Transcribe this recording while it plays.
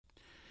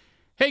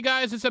Hey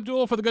guys, it's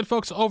Abdul for the good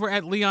folks over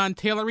at Leon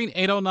Tailoring,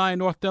 809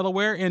 North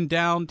Delaware in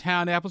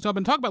downtown Annapolis. Now, I've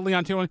been talking about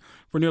Leon Tailoring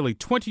for nearly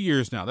 20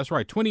 years now. That's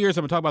right, 20 years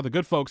I've been talking about the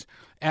good folks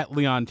at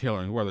Leon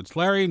Tailoring, whether it's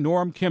Larry,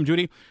 Norm, Kim,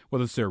 Judy,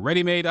 whether it's their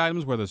ready-made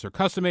items, whether it's their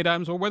custom-made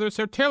items, or whether it's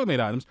their tailor-made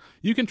items,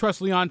 you can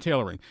trust Leon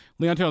Tailoring.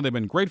 Leon Tailoring, they've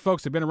been great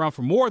folks. They've been around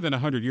for more than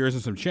 100 years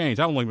and some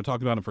change. I've only been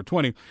talking about them for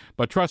 20,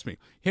 but trust me,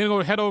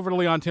 head over to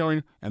Leon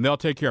Tailoring, and they'll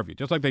take care of you,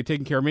 just like they've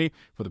taken care of me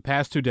for the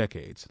past 2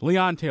 decades.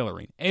 Leon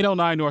Tailoring,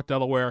 809 North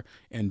Delaware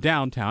in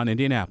downtown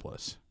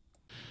Indianapolis.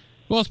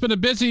 Well, it's been a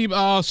busy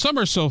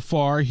summer so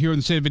far here in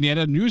the state of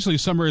Indiana. And usually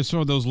summer is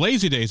sort of those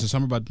lazy days of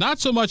summer, but not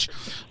so much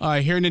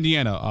here in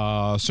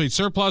Indiana. State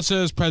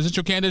surpluses,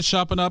 presidential candidates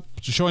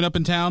showing up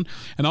in town,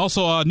 and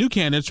also new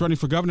candidates running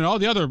for governor, and all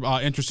the other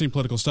interesting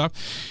political stuff.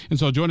 And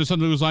so joining us on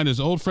the news line is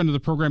old friend of the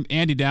program,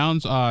 Andy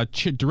Downs,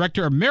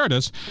 Director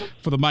Emeritus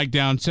for the Mike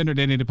Downs Center at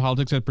Indiana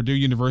Politics at Purdue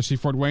University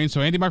Fort Wayne.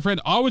 So, Andy, my friend,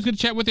 always good to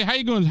chat with you. How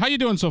you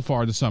doing so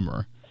far this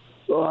summer?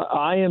 Well,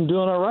 I am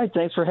doing all right.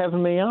 Thanks for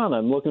having me on.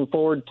 I'm looking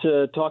forward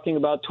to talking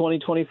about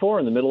 2024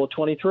 in the middle of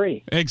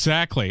 23.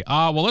 Exactly.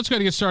 Well, let's go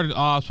ahead and get started.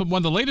 So one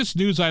of the latest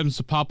news items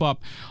to pop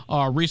up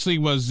recently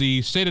was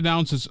the state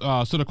announces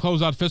sort of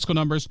closeout fiscal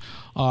numbers,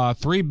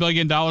 $3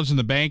 billion in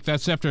the bank.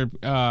 That's after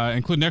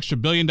including an extra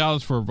 $1 billion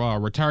for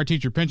retired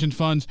teacher pension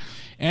funds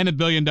and $1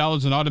 billion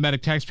in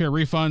automatic taxpayer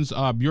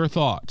refunds. Your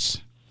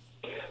thoughts?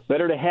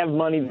 Better to have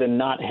money than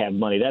not have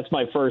money. That's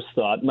my first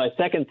thought. My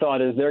second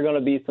thought is there are going to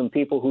be some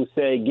people who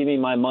say, give me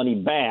my money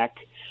back.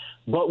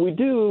 But we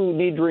do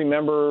need to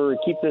remember,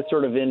 keep this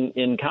sort of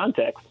in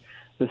context.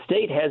 The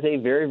state has a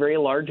very, very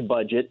large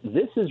budget.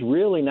 This is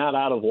really not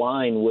out of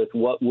line with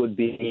what would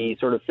be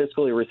sort of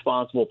fiscally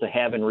responsible to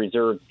have in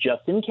reserve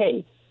just in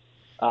case.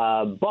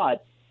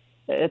 But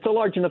it's a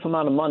large enough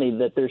amount of money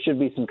that there should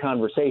be some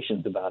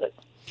conversations about it.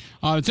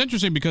 It's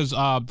interesting because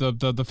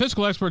the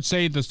fiscal experts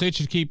say the state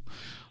should keep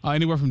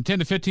anywhere from 10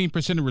 to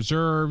 15% in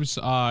reserves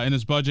in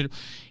its budget.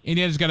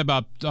 Indiana's got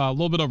about a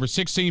little bit over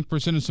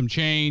 16% and some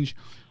change.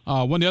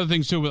 One of the other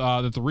things, too,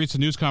 that the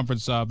recent news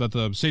conference that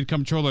the state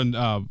comptroller and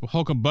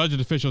Holcomb budget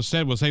officials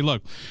said was, hey,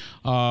 look,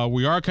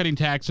 we are cutting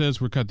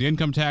taxes. We cut the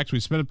income tax. We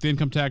sped up the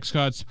income tax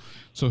cuts.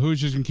 So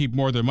Hoosiers can keep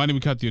more of their money.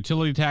 We cut the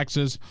utility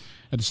taxes.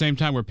 At the same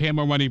time, we're paying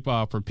more money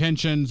for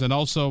pensions and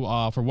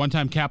also for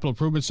one-time capital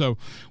improvements. So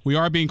we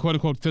are being,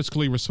 quote-unquote,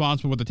 fiscally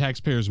responsible with the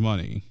taxpayers'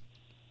 money.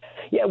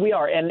 Yeah, we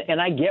are, and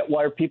I get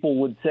why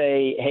people would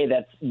say, "Hey,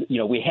 that's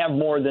we have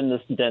more than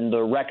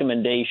the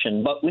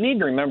recommendation." But we need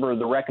to remember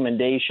the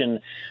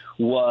recommendation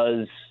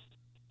was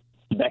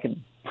back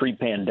in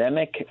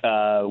pre-pandemic.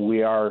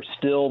 We are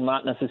still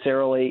not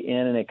necessarily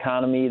in an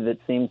economy that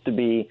seems to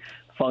be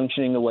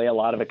functioning the way a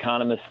lot of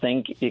economists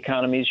think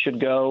economies should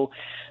go.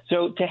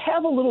 So to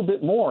have a little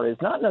bit more is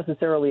not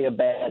necessarily a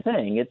bad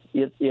thing.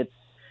 It's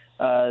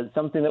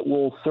something that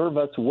will serve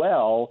us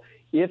well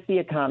if the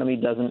economy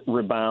doesn't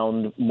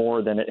rebound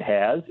more than it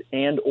has,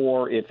 and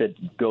or if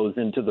it goes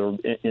in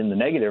the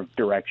negative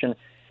direction,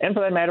 and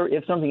for that matter,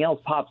 if something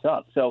else pops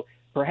up. So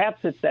perhaps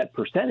it's that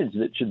percentage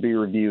that should be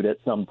reviewed at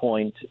some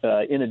point,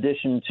 in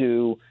addition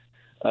to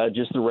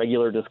just the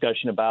regular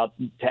discussion about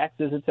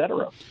taxes, et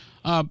cetera.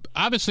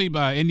 Obviously,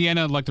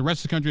 Indiana, like the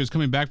rest of the country, is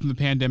coming back from the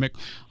pandemic.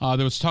 There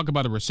was talk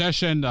about a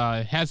recession.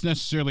 It hasn't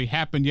necessarily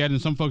happened yet,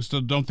 and some folks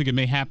still don't think it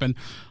may happen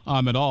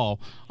at all.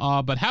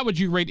 But how would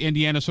you rate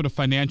Indiana sort of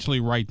financially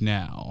right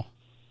now?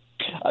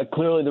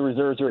 Clearly, the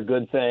reserves are a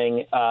good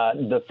thing.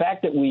 The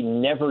fact that we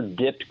never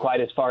dipped quite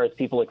as far as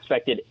people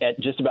expected at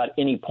just about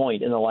any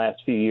point in the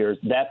last few years,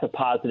 that's a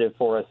positive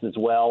for us as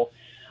well.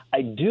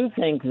 I do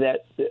think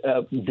that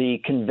the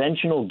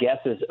conventional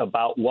guesses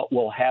about what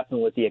will happen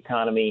with the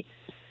economy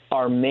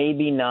are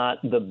maybe not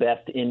the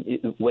best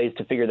ways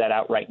to figure that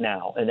out right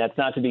now. And that's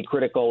not to be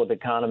critical of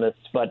economists,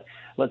 but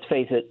let's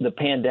face it, the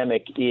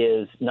pandemic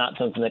is not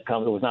something that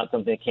was not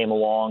something that came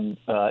along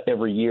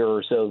every year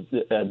or so.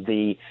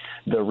 The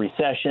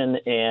recession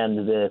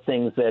and the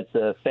things that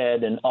the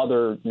Fed and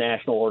other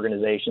national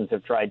organizations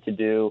have tried to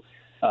do,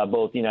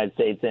 both in the United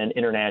States and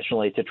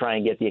internationally, to try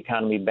and get the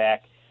economy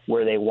back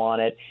where they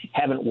want it,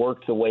 haven't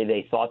worked the way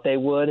they thought they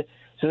would.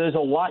 So there's a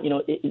lot,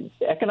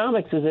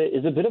 economics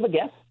is a bit of a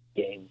guess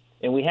game.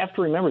 And we have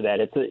to remember that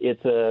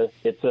it's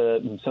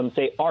a some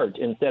say art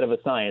instead of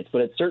a science,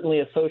 but it's certainly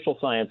a social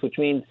science, which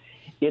means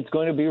it's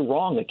going to be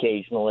wrong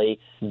occasionally.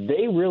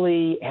 They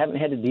really haven't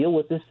had to deal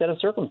with this set of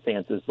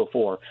circumstances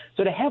before.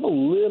 So to have a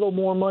little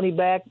more money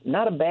back,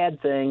 not a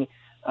bad thing.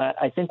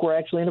 I think we're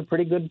actually in a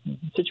pretty good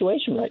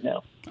situation right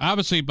now.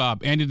 Obviously,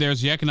 Bob, Andy,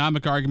 there's the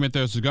economic argument,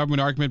 there's the government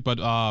argument, but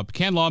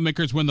can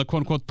lawmakers win the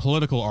quote-unquote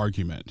political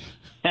argument?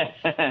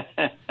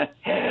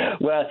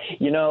 Well,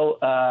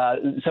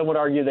 some would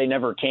argue they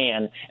never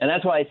can. And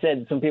that's why I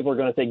said some people are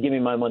going to say, give me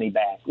my money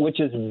back, which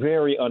is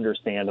very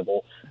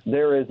understandable.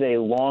 There is a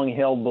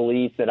long-held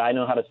belief that I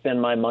know how to spend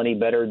my money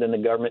better than the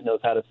government knows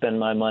how to spend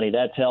my money.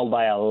 That's held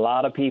by a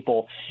lot of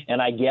people,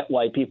 and I get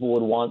why people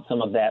would want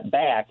some of that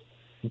back.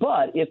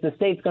 But if the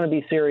state's going to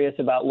be serious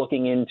about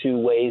looking into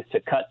ways to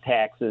cut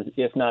taxes,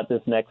 if not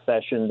this next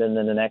session, then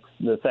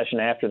the session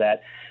after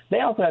that,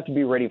 they also have to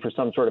be ready for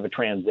some sort of a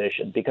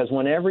transition. Because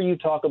whenever you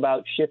talk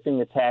about shifting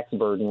the tax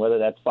burden, whether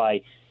that's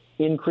by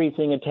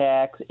increasing a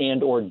tax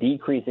and or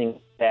decreasing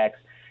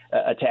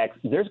a tax,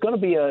 there's going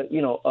to be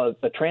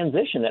a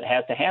transition that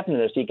has to happen in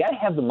there. So you got to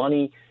have the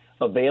money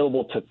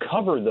available to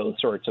cover those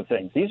sorts of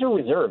things. These are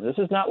reserves. This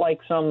is not like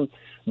some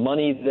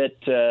money that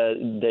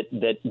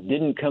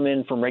didn't come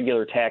in from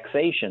regular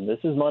taxation. This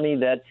is money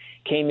that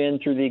came in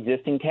through the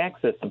existing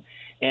tax system.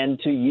 And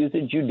to use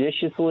it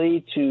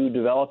judiciously to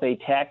develop a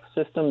tax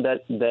system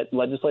that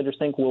legislators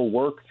think will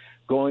work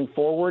going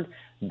forward,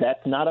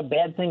 that's not a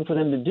bad thing for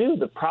them to do.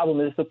 The problem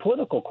is the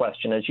political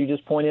question, as you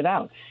just pointed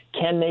out.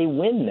 Can they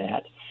win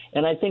that?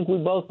 And I think we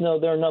both know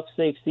there are enough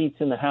safe seats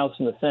in the House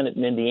and the Senate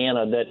in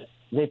Indiana that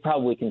they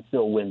probably can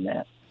still win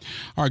that.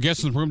 Our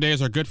guest in the room today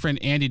is our good friend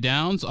Andy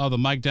Downs of the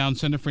Mike Downs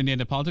Center for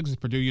Indiana Politics at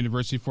Purdue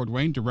University Fort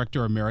Wayne,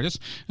 Director Emeritus.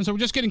 And so we're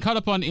just getting caught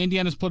up on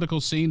Indiana's political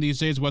scene these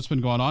days, what's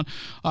been going on.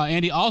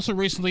 Andy, also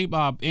recently,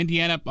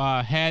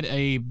 Indiana had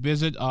a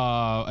visit,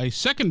 a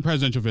second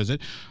presidential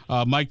visit.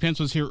 Mike Pence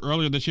was here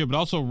earlier this year, but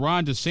also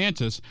Ron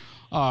DeSantis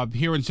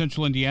here in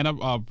central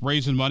Indiana,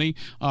 raising money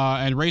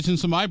and raising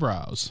some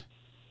eyebrows.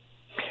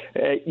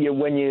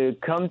 When you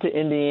come to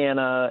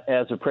Indiana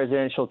as a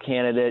presidential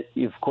candidate,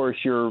 of course,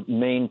 your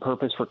main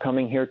purpose for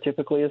coming here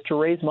typically is to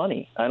raise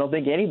money. I don't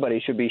think anybody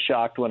should be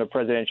shocked when a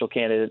presidential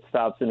candidate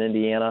stops in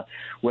Indiana,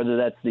 whether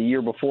that's the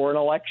year before an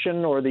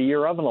election or the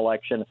year of an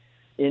election.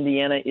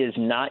 Indiana is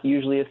not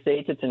usually a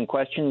state that's in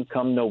question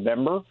come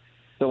November.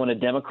 So when a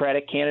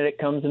Democratic candidate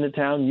comes into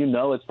town,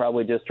 it's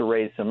probably just to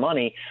raise some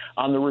money.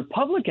 On the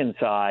Republican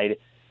side,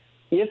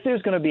 if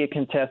there's going to be a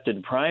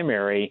contested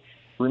primary,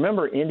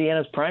 remember,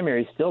 Indiana's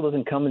primary still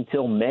doesn't come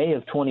until May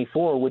of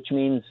 24, which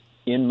means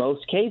in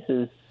most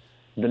cases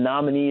the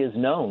nominee is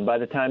known by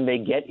the time they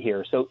get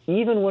here. So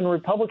even when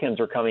Republicans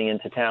are coming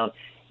into town,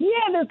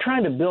 they're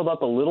trying to build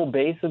up a little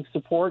base of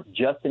support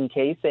just in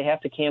case they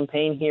have to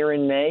campaign here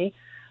in May.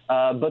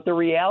 But the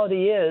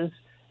reality is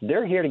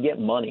they're here to get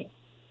money.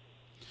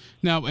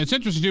 Now, it's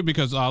interesting, too,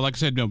 because, like I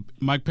said,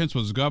 Mike Pence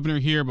was governor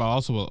here, but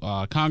also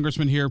a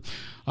congressman here,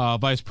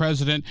 vice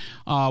president.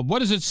 What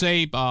does it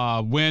say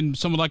when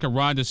someone like a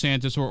Ron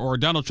DeSantis or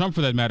Donald Trump,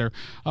 for that matter,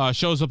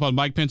 shows up on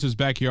Mike Pence's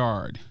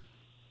backyard?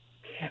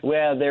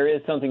 Well, there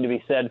is something to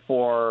be said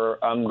for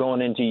I'm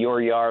going into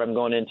your yard, I'm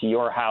going into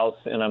your house,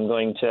 and I'm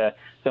going to,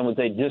 some would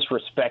say,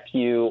 disrespect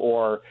you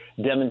or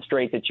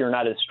demonstrate that you're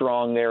not as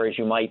strong there as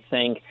you might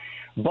think.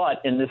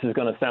 But, and this is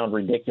going to sound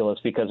ridiculous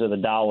because of the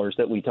dollars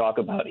that we talk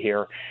about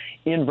here,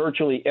 in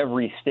virtually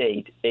every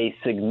state, a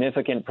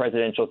significant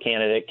presidential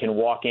candidate can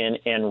walk in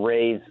and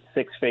raise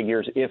six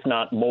figures, if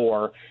not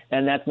more,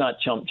 and that's not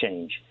chump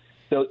change.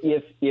 So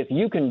if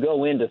you can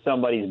go into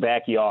somebody's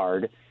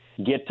backyard,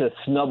 get to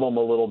snub them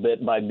a little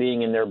bit by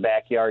being in their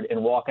backyard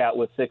and walk out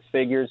with six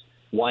figures,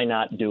 why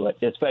not do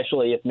it?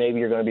 Especially if maybe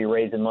you're going to be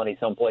raising money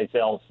someplace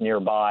else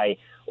nearby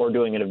or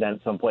doing an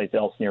event someplace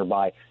else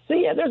nearby. So,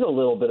 there's a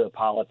little bit of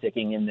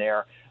politicking in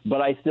there,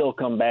 but I still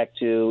come back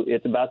to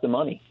it's about the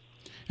money.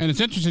 And it's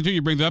interesting, too,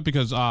 you bring that up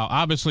because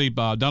obviously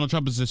Donald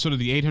Trump is sort of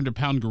the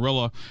 800-pound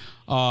gorilla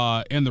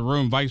in the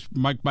room.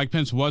 Mike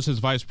Pence was his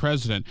vice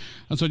president.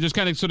 And so it just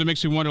kind of sort of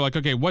makes you wonder, like,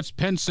 okay, what's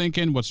Pence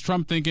thinking? What's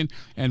Trump thinking?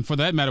 And for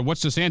that matter,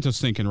 what's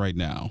DeSantis thinking right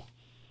now?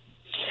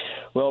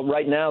 Well,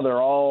 right now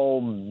they're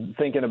all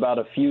thinking about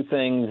a few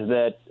things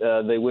that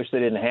they wish they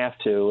didn't have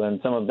to, and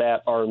some of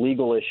that are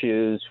legal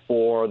issues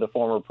for the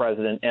former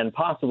president and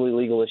possibly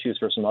legal issues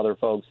for some other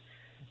folks.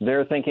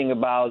 They're thinking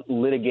about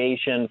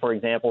litigation. For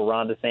example,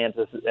 Ron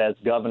DeSantis, as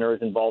governor,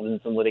 is involved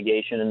in some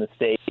litigation in the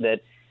state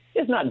that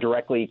is not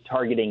directly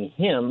targeting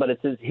him, but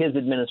it's his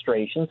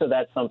administration, so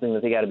that's something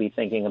that they got to be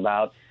thinking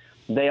about.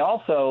 They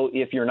also,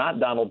 if you're not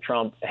Donald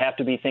Trump, have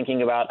to be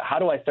thinking about how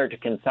do I start to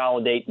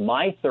consolidate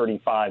my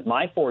 35,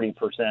 my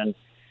 40%,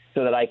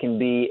 so that I can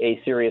be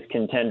a serious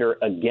contender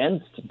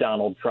against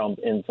Donald Trump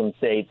in some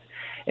states.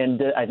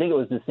 And I think it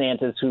was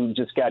DeSantis who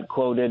just got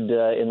quoted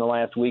in the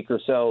last week or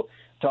so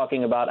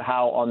talking about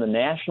how on the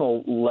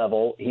national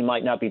level he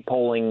might not be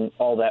polling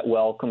all that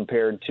well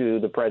compared to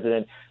the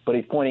president, but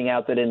he's pointing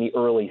out that in the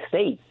early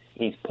states,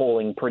 he's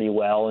polling pretty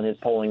well, and his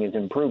polling is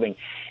improving.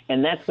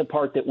 And that's the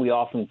part that we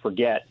often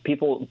forget.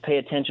 People pay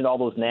attention to all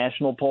those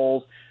national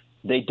polls.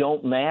 They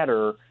don't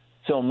matter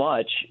so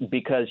much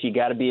because you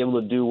got to be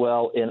able to do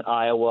well in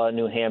Iowa,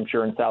 New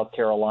Hampshire, and South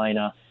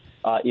Carolina.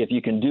 If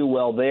you can do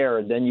well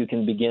there, then you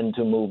can begin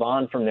to move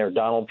on from there.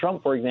 Donald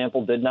Trump, for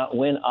example, did not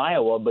win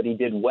Iowa, but he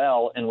did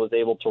well and was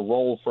able to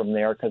roll from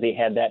there because he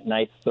had that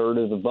nice third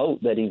of the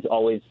vote that he's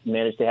always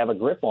managed to have a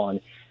grip on.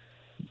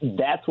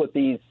 That's what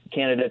these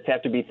candidates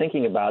have to be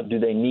thinking about. Do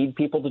they need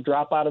people to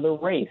drop out of the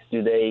race?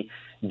 Do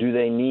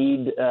they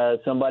need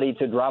somebody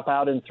to drop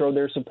out and throw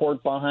their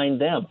support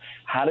behind them?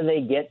 How do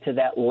they get to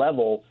that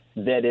level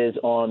that is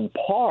on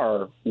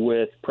par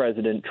with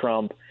President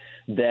Trump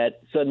that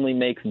suddenly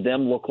makes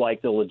them look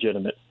like the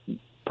legitimate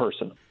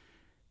person?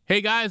 Hey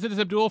guys, it is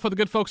Abdul for the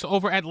good folks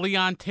over at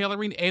Leon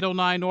Tailoring,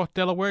 809 North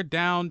Delaware,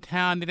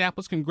 downtown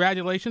Indianapolis.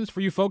 Congratulations for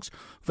you folks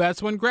who've had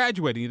someone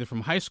graduating either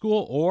from high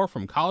school or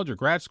from college or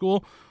grad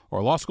school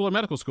or law school or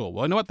medical school.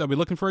 Well, you know what? They'll be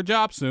looking for a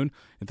job soon.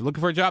 If they're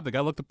looking for a job, they got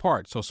to look the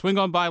part. So swing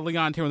on by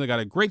Leon Tailoring. They got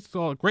a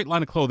great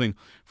line of clothing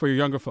for your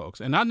younger folks.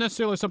 And not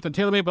necessarily something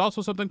tailor-made, but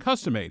also something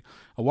custom-made.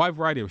 A wide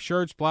variety of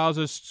shirts,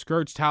 blouses,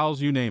 skirts,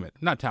 towels, you name it.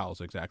 Not towels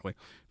exactly,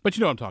 but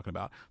you know what I'm talking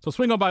about. So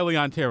swing on by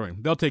Leon Tailoring.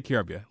 They'll take care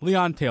of you.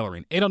 Leon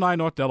Tailoring, 809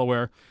 North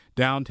Delaware,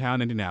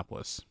 downtown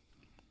Indianapolis.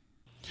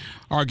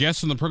 Our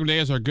guest on the program today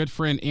is our good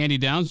friend Andy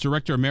Downs,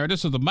 Director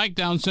Emeritus of the Mike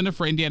Downs Center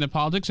for Indiana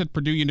Politics at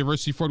Purdue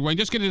University Fort Wayne.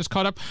 Just getting us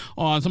caught up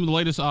on some of the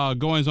latest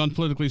goings-on,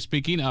 politically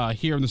speaking,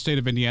 here in the state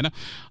of Indiana.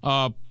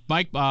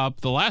 Mike,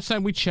 the last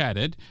time we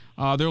chatted,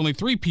 there are only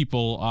three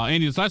people.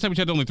 Andy, the last time we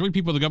chatted, only three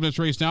people in the governor's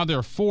race. Now there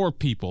are four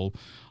people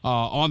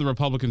on the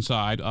Republican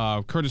side.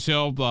 Curtis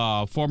Hill,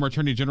 former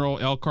Attorney General,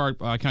 Elkhart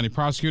County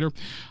Prosecutor,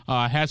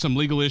 had some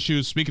legal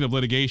issues. Speaking of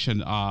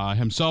litigation,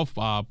 himself,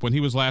 when he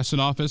was last in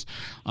office,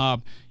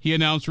 he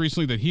announced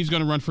recently that he's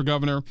going to run for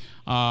governor.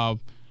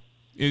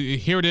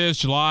 Here it is,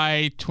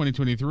 July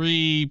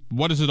 2023.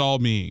 What does it all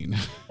mean?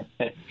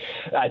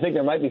 I think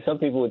there might be some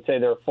people who would say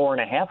there are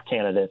 4.5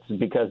 candidates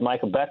because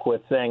Michael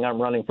Beckwith saying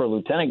I'm running for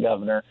lieutenant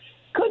governor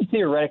could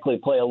theoretically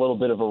play a little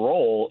bit of a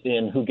role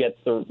in who gets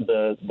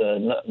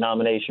the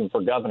nomination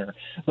for governor.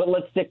 But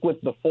let's stick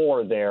with the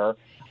four there.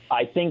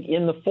 I think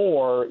in the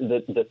four,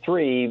 the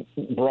three,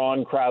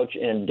 Braun, Crouch,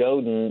 and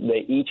Doden,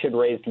 they each had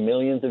raised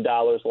millions of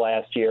dollars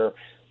last year.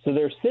 So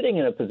they're sitting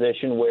in a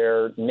position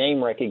where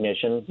name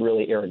recognition,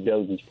 really Eric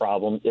Doden's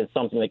problem, is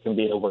something that can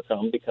be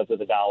overcome because of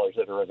the dollars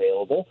that are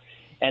available.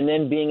 And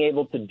then being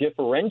able to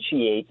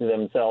differentiate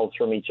themselves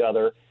from each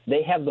other,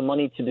 they have the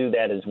money to do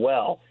that as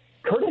well.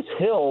 Curtis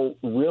Hill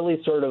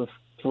really sort of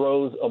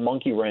throws a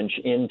monkey wrench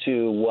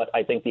into what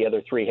I think the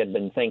other three had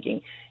been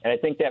thinking. And I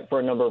think that for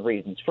a number of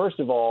reasons. First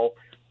of all,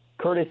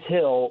 Curtis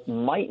Hill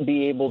might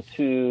be able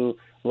to,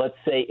 let's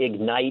say,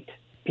 ignite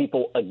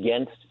people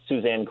against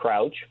Suzanne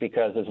Crouch,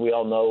 because as we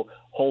all know,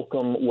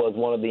 Holcomb was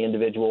one of the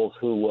individuals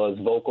who was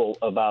vocal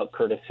about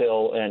Curtis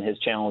Hill and his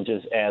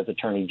challenges as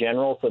Attorney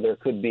General, so there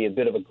could be a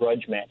bit of a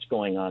grudge match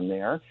going on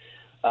there.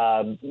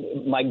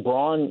 Mike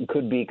Braun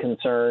could be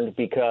concerned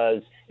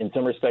because in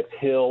some respects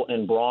Hill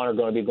and Braun are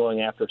going to be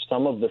going after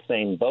some of the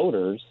same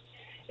voters,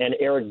 and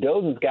Eric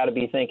Doden's got to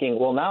be thinking,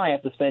 well, now I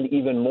have to spend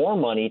even more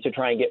money to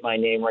try and get my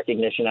name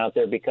recognition out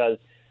there because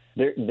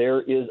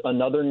there is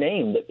another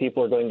name that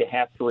people are going to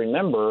have to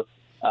remember.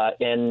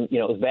 And, you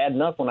know, it was bad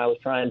enough when I was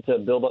trying to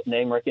build up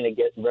name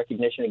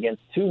recognition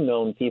against two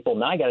known people.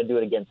 Now I got to do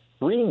it against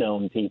three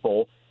known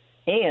people.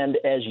 And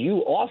as you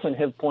often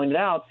have pointed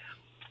out,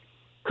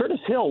 Curtis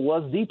Hill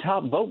was the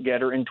top vote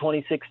getter in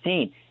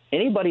 2016.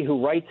 Anybody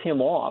who writes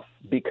him off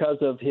because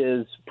of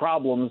his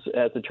problems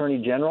as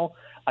Attorney General,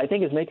 I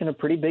think is making a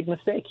pretty big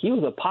mistake. He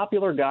was a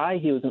popular guy.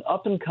 He was an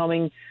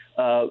up-and-coming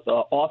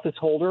office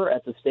holder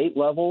at the state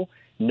level,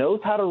 knows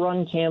how to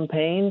run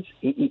campaigns.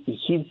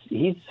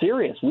 He's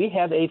serious. We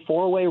have a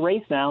four-way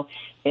race now,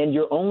 and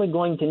you're only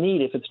going to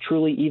need, if it's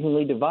truly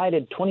evenly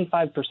divided,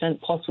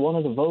 25% plus one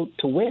of the vote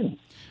to win.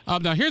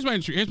 Now, here's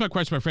my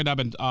question, my friend. I've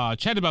been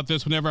chatting about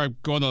this whenever I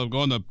go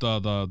on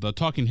the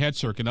talking head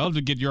circuit. I'd love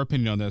to get your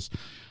opinion on this.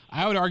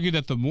 I would argue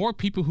that the more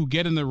people who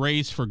get in the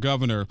race for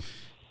governor,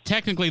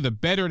 technically, the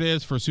better it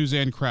is for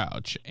Suzanne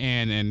Crouch,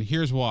 and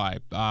here's why.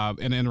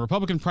 In the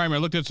Republican primary,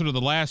 I looked at sort of the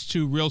last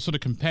two real sort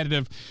of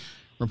competitive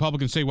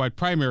Republican statewide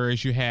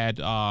primaries. You had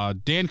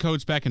Dan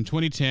Coates back in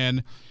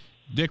 2010,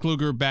 Dick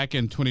Lugar back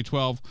in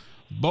 2012.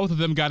 Both of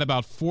them got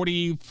about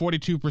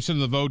 42% of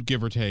the vote,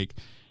 give or take.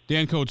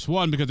 Dan Coates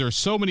won because there are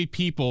so many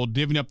people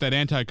divvying up that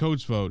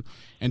anti-Coates vote,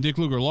 and Dick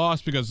Lugar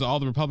lost because all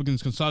the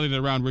Republicans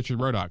consolidated around Richard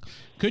Murdoch.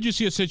 Could you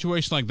see a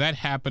situation like that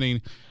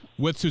happening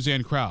with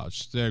Suzanne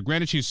Crouch?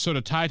 Granted, she's sort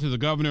of tied to the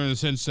governor in the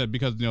sense that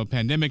because, you know,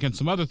 pandemic and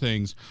some other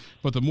things,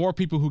 but the more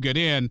people who get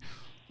in,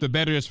 the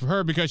better it is for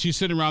her because she's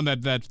sitting around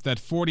that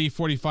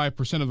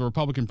 40-45% of the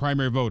Republican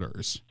primary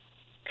voters.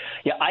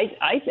 Yeah,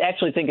 I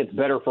actually think it's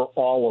better for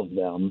all of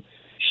them.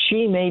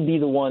 She may be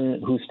the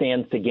one who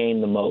stands to gain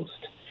the most.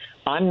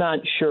 I'm not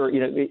sure, you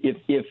know,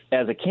 if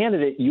as a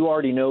candidate you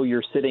already know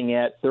you're sitting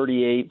at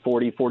 38,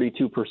 40,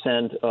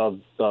 42% of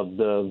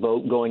the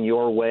vote going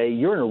your way,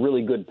 you're in a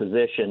really good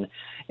position.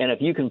 And if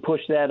you can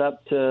push that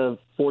up to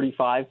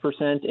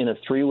 45% in a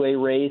three-way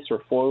race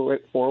or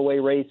four-way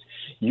race,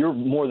 you're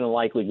more than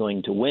likely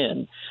going to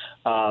win.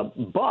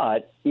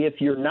 But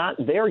if you're not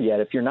there yet,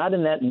 if you're not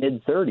in that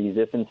mid-30s,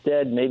 if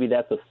instead maybe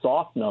that's a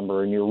soft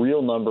number and your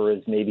real number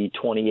is maybe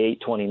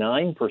 28,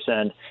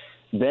 29%,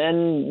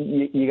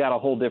 then you got a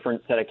whole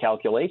different set of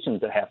calculations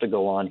that have to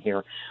go on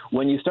here.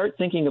 When you start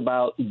thinking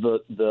about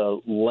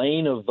the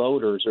lane of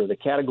voters or the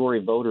category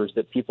of voters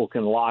that people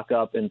can lock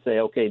up and say,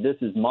 okay, this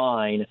is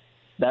mine,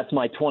 that's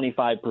my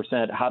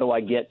 25%, how do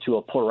I get to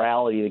a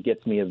plurality that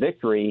gets me a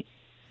victory?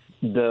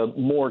 The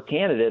more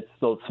candidates,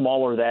 the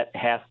smaller that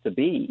has to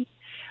be.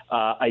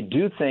 I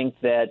do think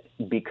that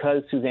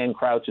because Suzanne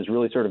Crouch is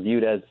really sort of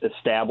viewed as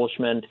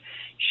establishment,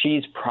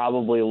 she's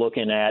probably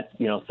looking at,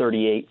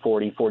 38,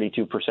 40,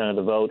 42% of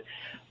the vote.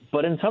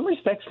 But in some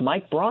respects,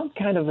 Mike Braun's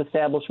kind of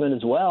establishment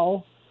as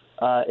well.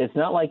 It's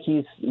not like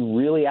he's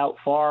really out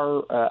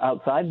far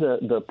outside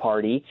the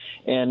party.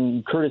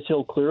 And Curtis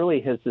Hill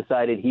clearly has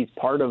decided he's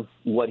part of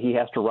what he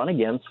has to run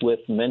against with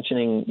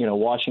mentioning,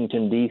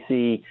 Washington,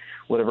 D.C.,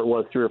 whatever it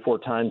was, 3 or 4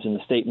 times in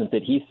the statement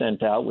that he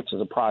sent out, which is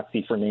a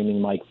proxy for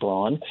naming Mike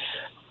Braun.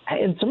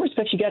 In some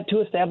respects, you got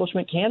 2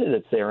 establishment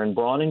candidates there, in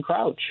Braun and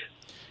Crouch.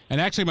 And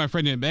actually, my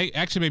friend,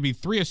 actually maybe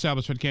 3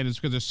 establishment candidates,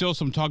 because there's still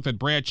some talk that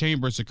Brad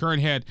Chambers, the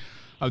current head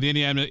of the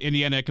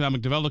Indiana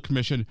Economic Development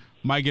Commission,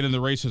 might get in the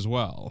race as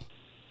well.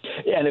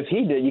 Yeah, and if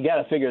he did, you got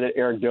to figure that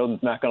Eric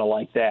Doden's not going to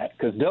like that,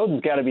 because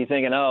Doden's got to be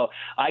thinking,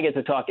 I get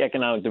to talk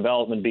economic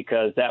development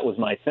because that was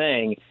my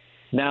thing.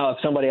 Now, if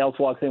somebody else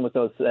walks in with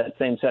that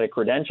same set of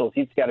credentials,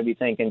 he's got to be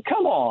thinking,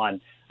 come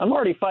on, I'm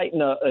already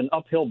fighting an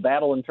uphill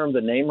battle in terms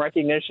of name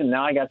recognition.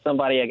 Now I got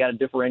somebody I got to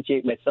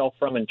differentiate myself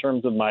from in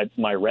terms of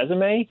my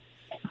resume.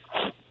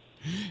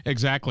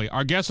 Exactly.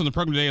 Our guest on the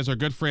program today is our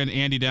good friend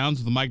Andy Downs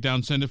of the Mike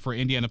Downs Center for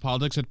Indiana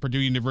Politics at Purdue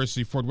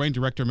University Fort Wayne,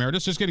 Director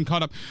Emeritus. Just getting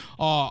caught up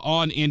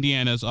on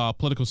Indiana's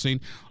political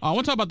scene. I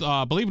want to talk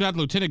about, believe it or not,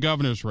 the lieutenant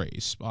governor's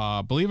race.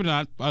 Believe it or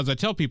not, as I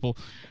tell people,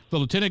 the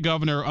lieutenant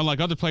governor,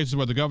 unlike other places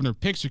where the governor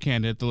picks a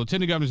candidate, the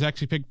lieutenant governor is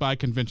actually picked by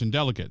convention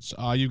delegates.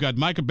 You've got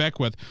Micah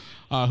Beckwith,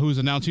 who's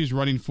announced he's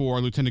running for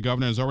lieutenant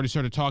governor, has already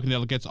started talking to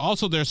delegates.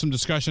 Also, there's some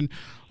discussion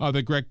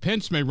that Greg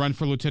Pence may run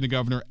for lieutenant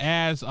governor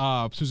as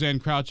Suzanne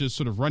Crouch's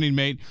sort of running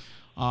mate.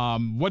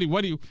 What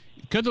do you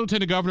could the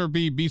lieutenant governor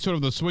be sort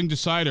of the swing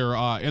decider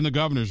in the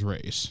governor's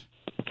race?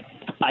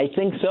 I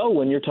think so,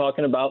 when you're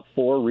talking about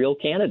 4 real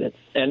candidates.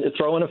 And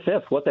throw in a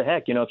 5th. What the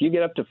heck? If you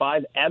get up to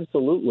 5,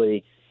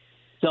 absolutely.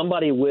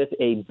 Somebody with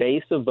a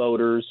base of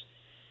voters,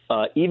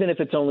 even if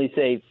it's only,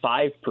 say,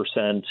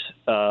 5%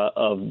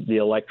 of the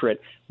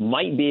electorate,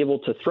 might be able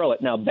to throw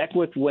it. Now,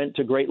 Beckwith went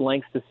to great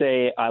lengths to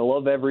say, I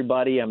love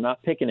everybody, I'm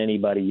not picking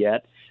anybody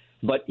yet,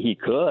 but he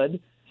could.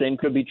 Same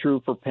could be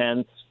true for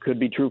Pence, could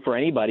be true for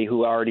anybody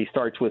who already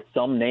starts with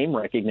some name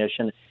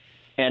recognition.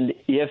 And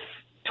if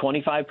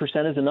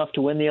 25% is enough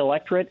to win the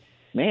electorate,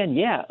 man,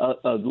 yeah,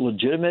 a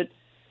legitimate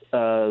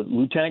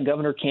lieutenant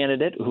governor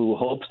candidate who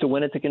hopes to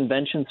win at the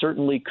convention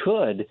certainly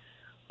could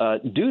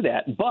do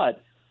that.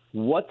 But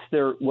what's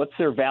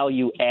their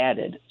value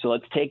added? So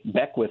let's take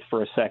Beckwith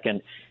for a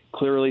second.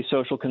 Clearly,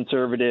 social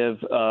conservative,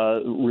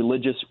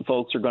 religious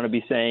folks are going to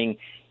be saying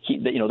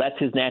that's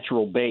his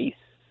natural base.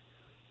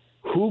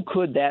 Who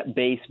could that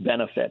base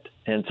benefit?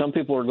 And some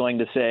people are going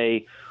to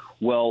say,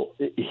 well,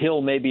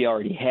 Hill maybe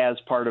already has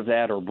part of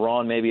that, or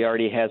Braun maybe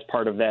already has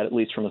part of that, at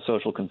least from a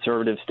social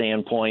conservative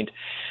standpoint.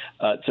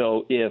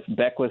 So if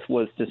Beckwith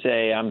was to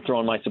say, I'm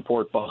throwing my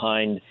support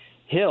behind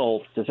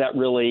Hill, does that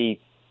really,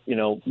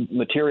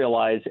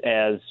 materialize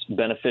as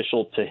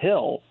beneficial to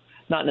Hill?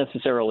 Not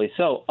necessarily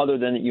so, other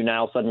than that you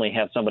now suddenly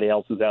have somebody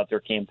else who's out there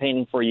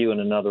campaigning for you and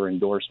another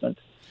endorsement.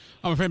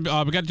 My friend,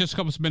 we got just a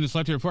couple of minutes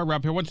left here. Before I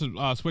wrap here, I want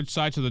to switch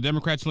sides to the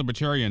Democrats and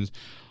Libertarians.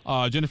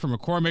 Jennifer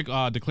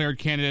McCormick, declared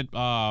candidate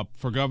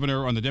for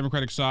governor on the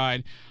Democratic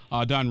side.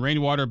 Don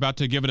Rainwater about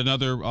to give it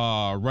another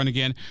run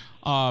again.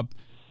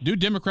 Do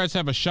Democrats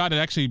have a shot at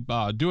actually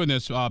doing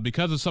this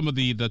because of some of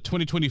the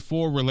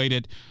 2024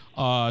 related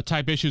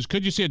type issues?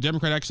 Could you see a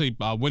Democrat actually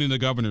winning the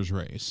governor's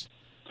race?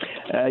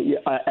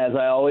 As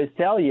I always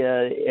tell you,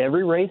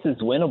 every race is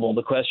winnable.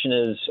 The question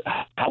is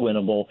how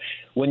winnable.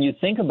 When you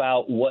think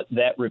about what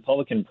that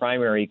Republican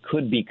primary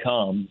could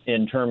become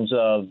in terms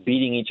of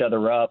beating each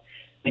other up,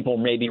 people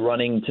may be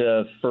running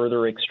to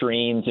further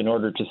extremes in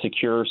order to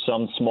secure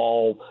some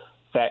small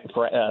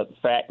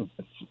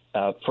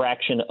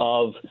fraction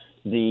of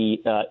the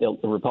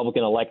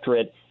Republican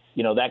electorate.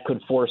 That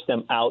could force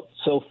them out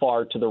so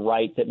far to the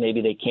right that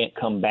maybe they can't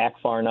come back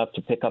far enough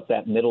to pick up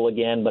that middle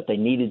again, but they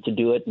needed to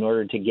do it in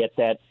order to get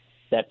that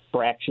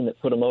fraction that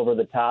put them over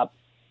the top.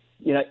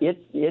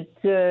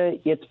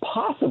 It's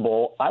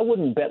possible. I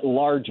wouldn't bet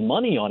large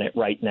money on it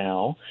right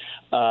now.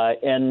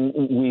 And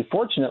we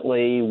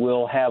fortunately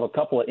will have a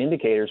couple of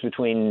indicators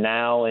between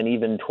now and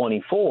even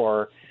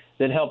 24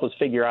 that help us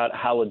figure out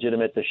how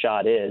legitimate the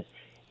shot is.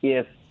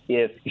 If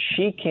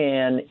she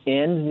can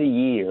end the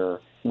year,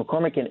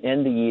 McCormick can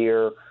end the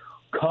year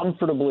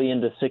comfortably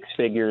into 6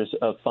 figures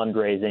of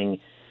fundraising,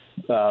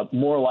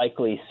 more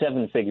likely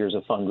 7 figures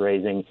of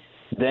fundraising,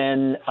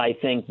 then I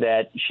think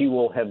that she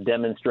will have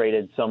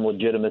demonstrated some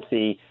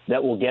legitimacy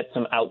that will get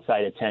some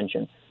outside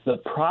attention. The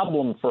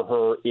problem for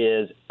her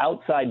is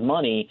outside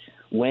money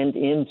went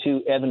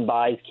into Evan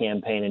Bayh's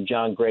campaign and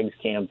John Gregg's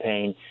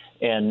campaign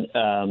and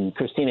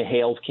Christina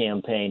Hale's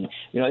campaign.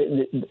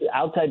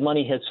 Outside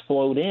money has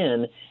flowed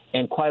in,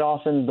 and quite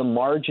often the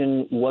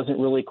margin wasn't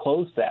really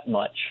closed that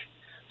much.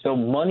 So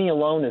money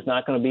alone is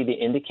not going to be the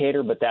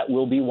indicator, but that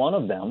will be one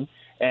of them.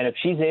 And if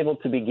she's able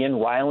to begin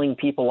riling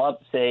people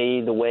up,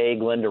 say, the way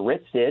Glenda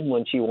Ritz did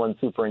when she won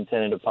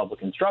superintendent of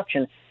public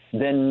instruction,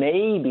 then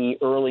maybe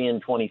early in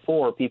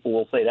 24, people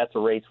will say that's a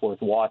race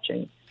worth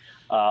watching.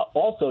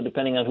 Also,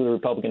 depending on who the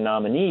Republican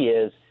nominee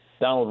is,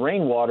 Donald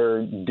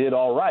Rainwater did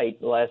all right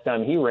the last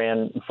time he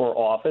ran for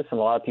office, and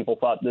a lot of people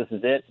thought this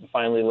is it.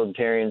 Finally,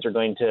 libertarians are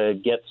going to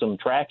get some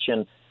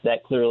traction.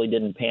 That clearly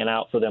didn't pan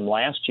out for them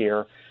last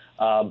year.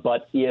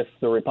 But if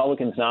the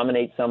Republicans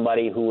nominate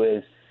somebody who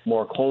is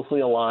more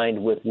closely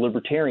aligned with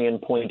libertarian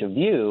point of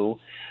view,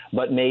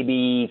 but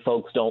maybe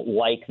folks don't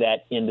like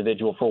that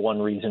individual for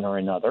one reason or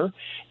another,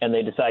 and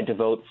they decide to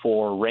vote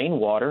for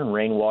Rainwater, and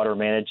Rainwater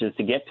manages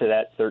to get to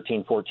that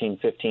 13, 14,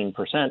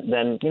 15%,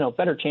 then,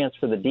 better chance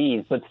for the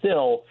Ds. But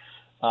still,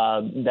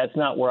 that's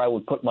not where I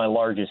would put my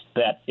largest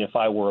bet if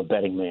I were a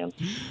betting man.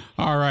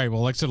 All right.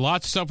 Well, like I said,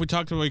 lots of stuff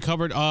we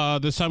covered.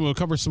 This time we'll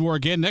cover some more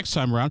again next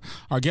time around.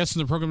 Our guest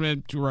on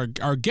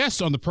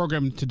the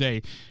program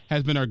today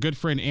has been our good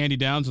friend Andy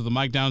Downs of the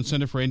Mike Downs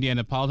Center for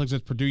Indiana Politics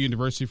at Purdue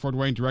University Fort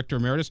Wayne, Director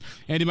Emeritus.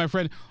 Andy, my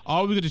friend,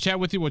 always good to chat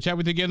with you. We'll chat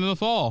with you again in the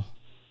fall.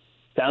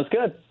 Sounds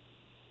good.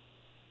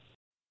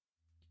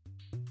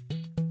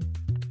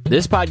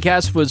 This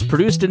podcast was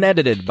produced and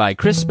edited by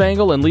Chris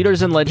Spangle and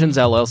Leaders and Legends,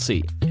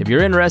 LLC. If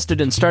you're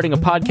interested in starting a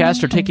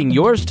podcast or taking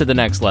yours to the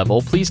next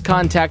level, please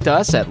contact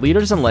us at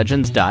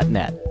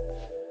leadersandlegends.net.